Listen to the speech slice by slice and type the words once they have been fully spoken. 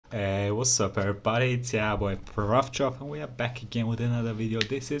What's up everybody, it's your boy Proftrof and we are back again with another video.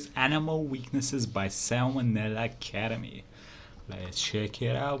 This is Animal Weaknesses by Nella Academy. Let's check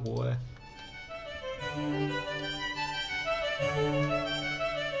it out, boy.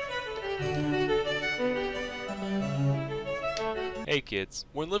 Hey kids,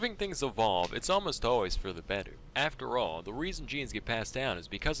 when living things evolve, it's almost always for the better. After all, the reason genes get passed down is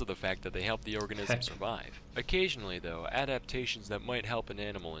because of the fact that they help the organism survive. Occasionally though, adaptations that might help an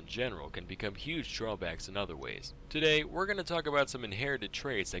animal in general can become huge drawbacks in other ways. Today, we're going to talk about some inherited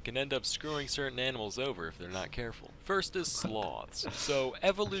traits that can end up screwing certain animals over if they're not careful. First is sloths. So,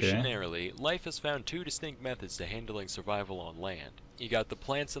 evolutionarily, life has found two distinct methods to handling survival on land. You got the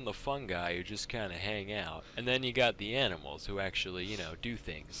plants and the fungi who just kinda hang out, and then you got the animals who actually, do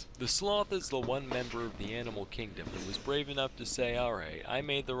things. The sloth is the one member of the animal kingdom who was brave enough to say, alright, I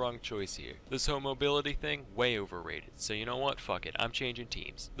made the wrong choice here. This whole mobility thing, way overrated. So you know what, fuck it, I'm changing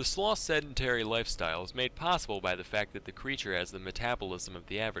teams. The sloth's sedentary lifestyle is made possible by the fact that the creature has the metabolism of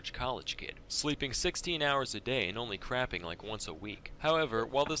the average college kid, sleeping 16 hours a day and only crapping like once a week. However,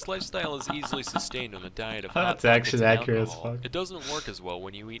 while this lifestyle is easily sustained on a diet of hot pockets and alcohol, it doesn't work as well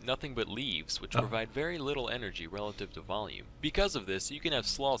when you eat nothing but leaves, which provide very little energy relative to volume. Because of this, you can have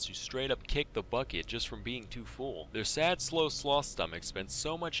sloths who straight up kick the bucket just from being too full. Their sad, slow sloth stomachs spend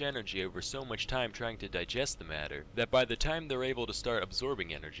so much energy over so much time trying to digest the matter, that by the time they're able to start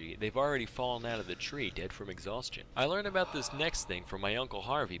absorbing energy, they've already fallen out of the tree dead from exhaustion. I learned about this next thing from my Uncle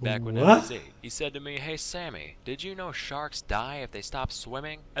Harvey back when I was 8. He said to me, "Hey Sammy, did you know sharks die if they stop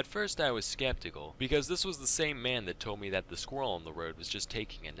swimming?" At first I was skeptical, because this was the same man that told me that the squirrel on the road was just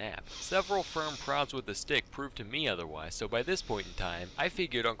taking a nap. Several firm prods with a stick proved to me otherwise, so by this point in time, I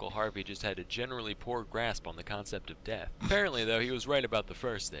figured Uncle Harvey just had a generally poor grasp on the concept of death. Apparently though, he was right about the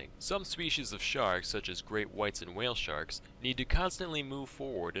first thing. Some species of sharks, such as great whites and whale sharks, need to constantly move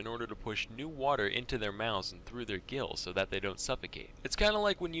forward in order to push new water into their mouths and through their gills so that they don't suffocate. It's kinda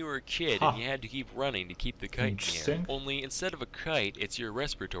like when you were a kid and you had to keep running to keep the kite in the air. Only instead of a kite, it's your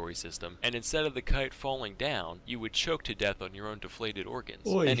respiratory system, and instead of the kite falling down, you would choke to death on your own deflated organs.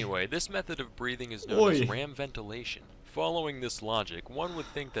 Anyway, this method of breathing is known as ram ventilation. Following this logic, one would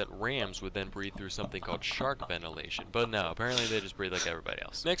think that rams would then breathe through something called shark ventilation, but no, apparently they just breathe like everybody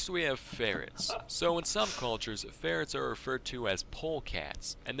else. Next we have ferrets. So in some cultures, ferrets are referred to as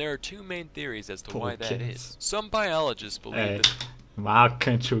polecats, and there are two main theories as to why that is. Some biologists believe that our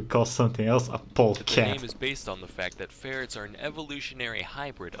country would call something else a polecat. The name is based on the fact that ferrets are an evolutionary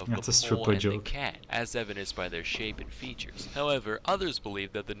hybrid of the pole and the cat, as evidenced by their shape and features. However, others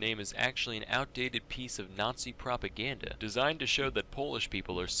believe that the name is actually an outdated piece of Nazi propaganda, designed to show that Polish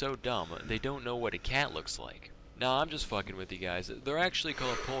people are so dumb they don't know what a cat looks like. Nah, I'm just fucking with you guys. They're actually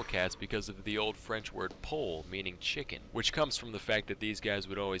called polecats because of the old French word pole, meaning chicken, which comes from the fact that these guys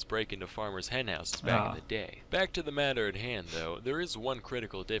would always break into farmers' hen houses back in the day. Back to the matter at hand though, there is one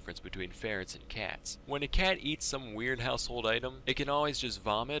critical difference between ferrets and cats. When a cat eats some weird household item, it can always just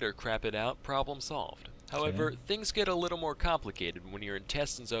vomit or crap it out, problem solved. However, things get a little more complicated when your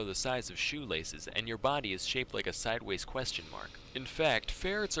intestines are the size of shoelaces and your body is shaped like a sideways question mark. In fact,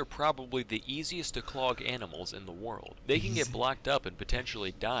 ferrets are probably the easiest to clog animals in the world. They can get blocked up and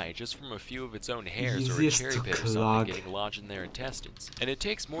potentially die just from a few of its own hairs or a cherry pit or something getting lodged in their intestines. And it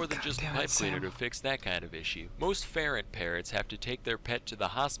takes more than just a pipe cleaner to fix that kind of issue. Most ferret parents have to take their pet to the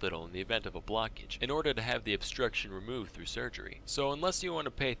hospital in the event of a blockage in order to have the obstruction removed through surgery. So unless you want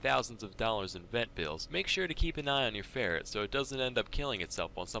to pay thousands of dollars in vet bills, make sure to keep an eye on your ferret so it doesn't end up killing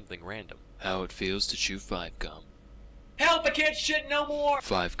itself on something random. How it feels to chew 5-gum. Help, I can't shit no more!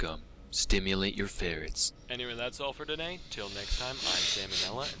 5-gum. Stimulate your ferrets. Anyway, that's all for today. Till next time, I'm Sam and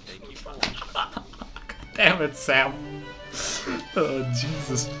Nella, and thank you for watching. Damn it, Sam. Oh,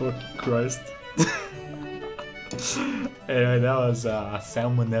 Jesus fucking Christ. Anyway, that was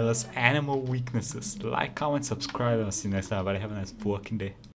Sam and Nella's Animal Weaknesses. Like, comment, subscribe, and I'll see you next time. Everybody have a nice fucking day.